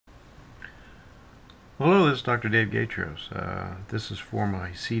Hello, this is Dr. Dave Gaitros. This is for my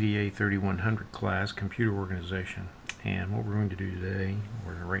CDA 3100 class, Computer Organization. And what we're going to do today,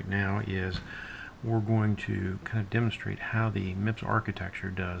 or right now, is we're going to kind of demonstrate how the MIPS architecture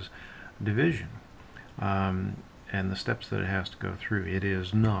does division and the steps that it has to go through. It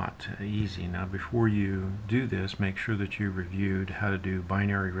is not easy. Now, before you do this, make sure that you reviewed how to do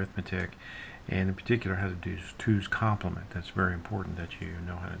binary arithmetic, and in particular how to do 2's complement. That's very important that you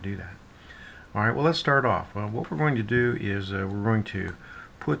know how to do that. Alright, well, let's start off. What we're going to do is we're going to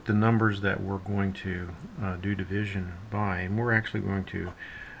put the numbers that we're going to do division by, and we're actually going to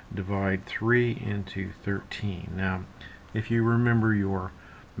divide 3 into 13. Now, if you remember your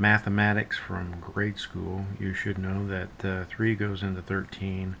mathematics from grade school, you should know that 3 goes into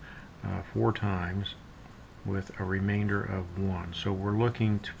 13 4 times with a remainder of 1. So we're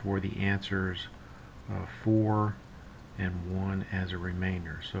looking for the answers 4 and 1 as a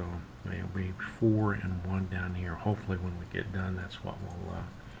remainder. So it'll be 4 and 1 down here. Hopefully when we get done, that's what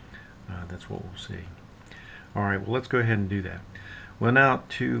we'll see. Alright, well, let's go ahead and do that. Well, now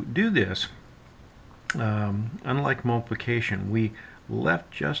to do this, unlike multiplication, we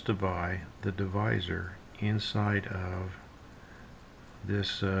left justify the divisor inside of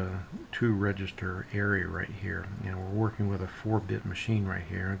this 2 register area right here, and we're working with a 4-bit machine right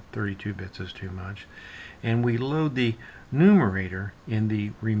here. 32 bits is too much, and we load the numerator in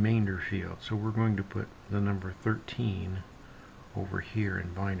the remainder field. So we're going to put the number 13 over here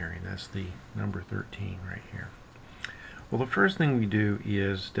in binary. That's the number 13 right here. Well, the first thing we do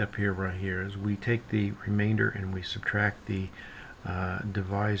is step here right here is we take the remainder and we subtract the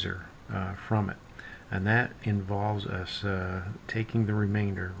divisor from it. And that involves us taking the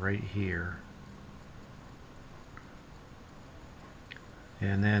remainder right here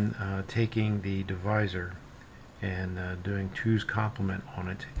and then taking the divisor and doing 2's complement on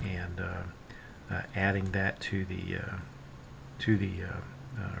it and adding that to the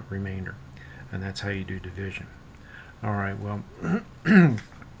remainder. And that's how you do division. Alright, well, let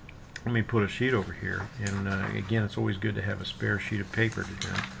me put a sheet over here, and again, it's always good to have a spare sheet of paper to do.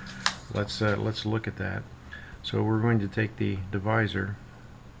 Let's look at that. So we're going to take the divisor.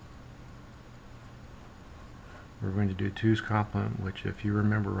 We're going to do 2's complement, which, if you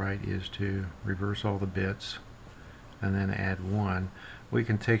remember right, is to reverse all the bits and then add 1. We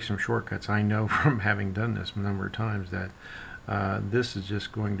can take some shortcuts. I know from having done this a number of times that this is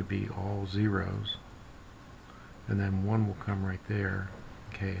just going to be all zeros, and then 1 will come right there.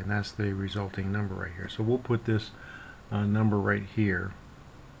 Okay, and that's the resulting number right here. So we'll put this number right here.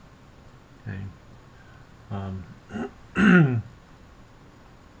 Okay.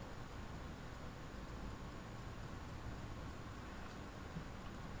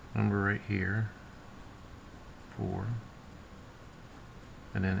 Number right here, 4,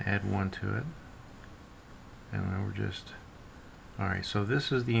 and then add 1 to it, and then we're just, alright, so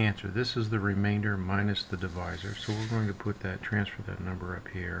this is the answer. This is the remainder minus the divisor. So we're going to put that, transfer that number up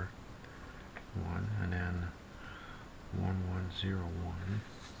here, 1, and then 1101.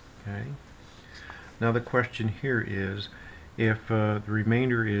 Okay. Now the question here is, if the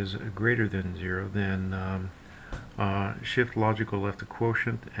remainder is greater than 0, then shift logical left the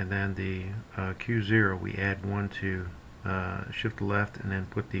quotient, and then the Q0 we add 1 to shift left and then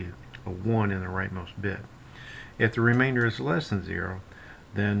put the 1 in the rightmost bit. If the remainder is less than 0,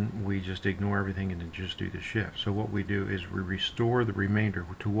 then we just ignore everything and then just do the shift. So what we do is we restore the remainder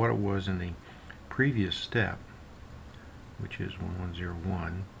to what it was in the previous step, which is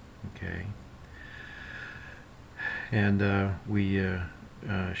 1101. Okay, and we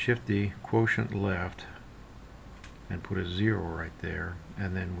shift the quotient left and put a 0 right there,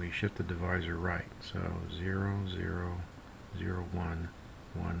 and then we shift the divisor right. So 0, 0, 0, 1,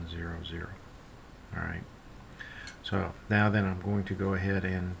 1, 0, 0. Alright. So now then I'm going to go ahead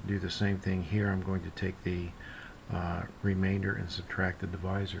and do the same thing here. I'm going to take the remainder and subtract the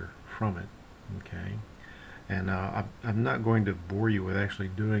divisor from it. Okay. And I'm not going to bore you with actually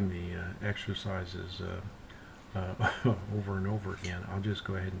doing the exercises over and over again. I'll just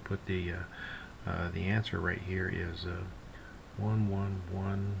go ahead and put the answer right here is 1, 1,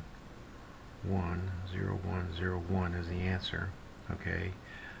 1, 1, 0, 1, 0, 1 is the answer. Okay.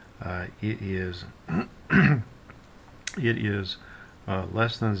 It is it is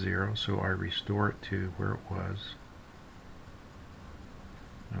less than 0, so I restore it to where it was.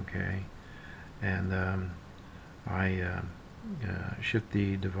 Okay, and I shift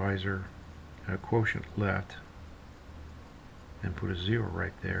the divisor quotient left and put a 0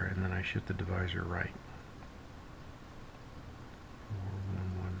 right there, and then I shift the divisor right. 4,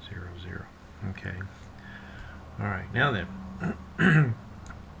 1, 1, 0, 0. Okay. All right. Now then,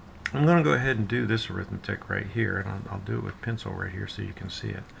 I'm going to go ahead and do this arithmetic right here, and I'll do it with pencil right here so you can see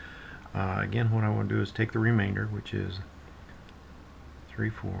it. Again, what I want to do is take the remainder, which is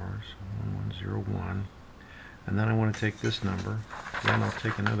 3/4, 1101, and then I want to take this number. Then I'll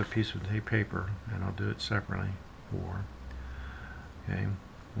take another piece of paper, and I'll do it separately. 4, okay,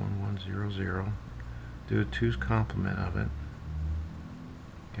 1100. Do a 2's complement of it,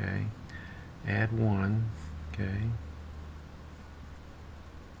 okay, add 1, okay,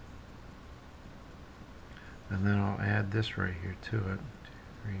 and then I'll add this right here to it,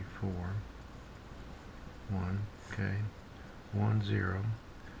 2, 3, 4, 1, okay, 1, 0,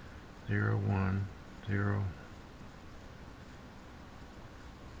 0, 1, 0,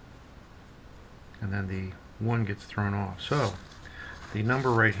 and then the 1 gets thrown off. So the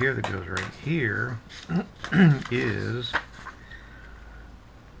number right here that goes right here is,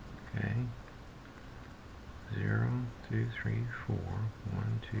 okay, 0, 2, 3, 4,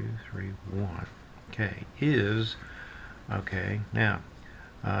 1, 2, 3, 1. Okay, is, okay, now,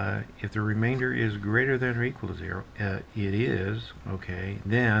 if the remainder is greater than or equal to 0, it is, okay,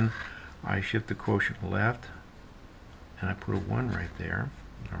 then I shift the quotient left, and I put a 1 right there,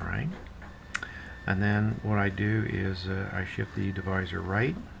 all right? And then what I do is I shift the divisor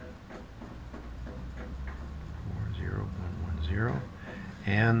right, 4, 0, 1, 1, 0,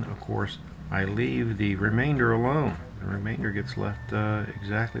 and of course I leave the remainder alone. The remainder gets left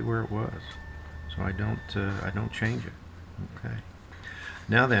exactly where it was, so I don't change it. Okay.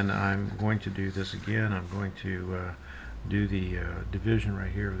 Now then, I'm going to do this again. I'm going to do the division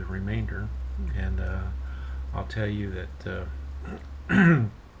right here of the remainder, and I'll tell you that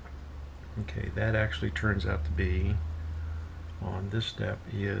okay, that actually turns out to be, on this step,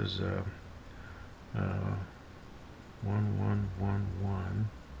 is 1, 1, 1, 1,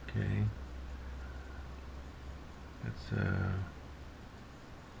 okay, that's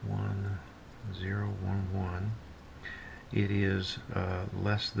 1, 0, 1, 1. It is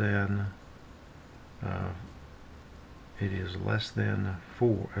less than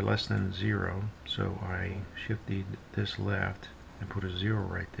 4 or less than 0, so I shifted this left and put a 0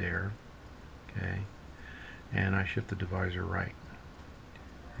 right there, okay, and I shift the divisor right,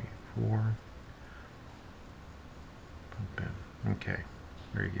 3, 4, okay,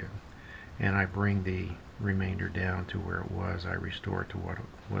 very good, and I bring the remainder down to where it was. I restore it to what it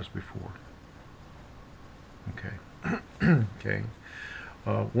was before. Okay. Okay.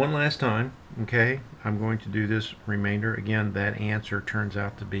 One last time. Okay, I'm going to do this remainder again. That answer turns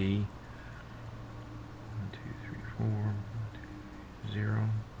out to be 1, 2, 3, 4, 1, 2, 0.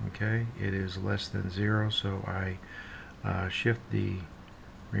 Okay, it is less than 0, so I shift the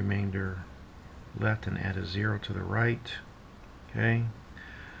remainder left and add a 0 to the right. Okay,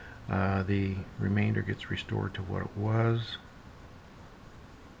 the remainder gets restored to what it was.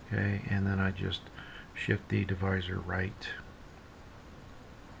 Okay, and then I just shift the divisor right,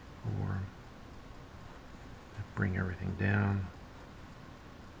 or bring everything down.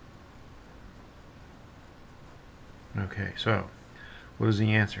 Okay, so what is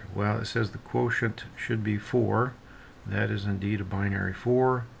the answer? Well, it says the quotient should be 4. That is indeed a binary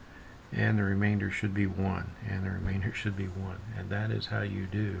 4, and the remainder should be 1, and the remainder should be 1, and that is how you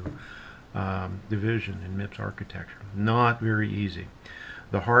do division in MIPS architecture. Not very easy.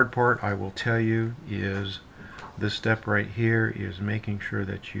 The hard part, I will tell you, is this step right here is making sure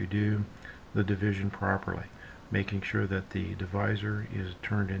that you do the division properly, making sure that the divisor is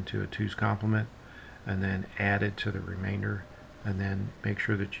turned into a 2's complement, and then add it to the remainder, and then make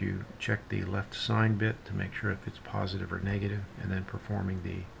sure that you check the left sign bit to make sure if it's positive or negative, and then performing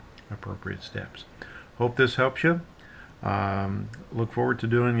the appropriate steps. Hope this helps you. Look forward to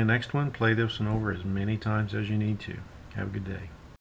doing the next one. Play this one over as many times as you need to. Have a good day.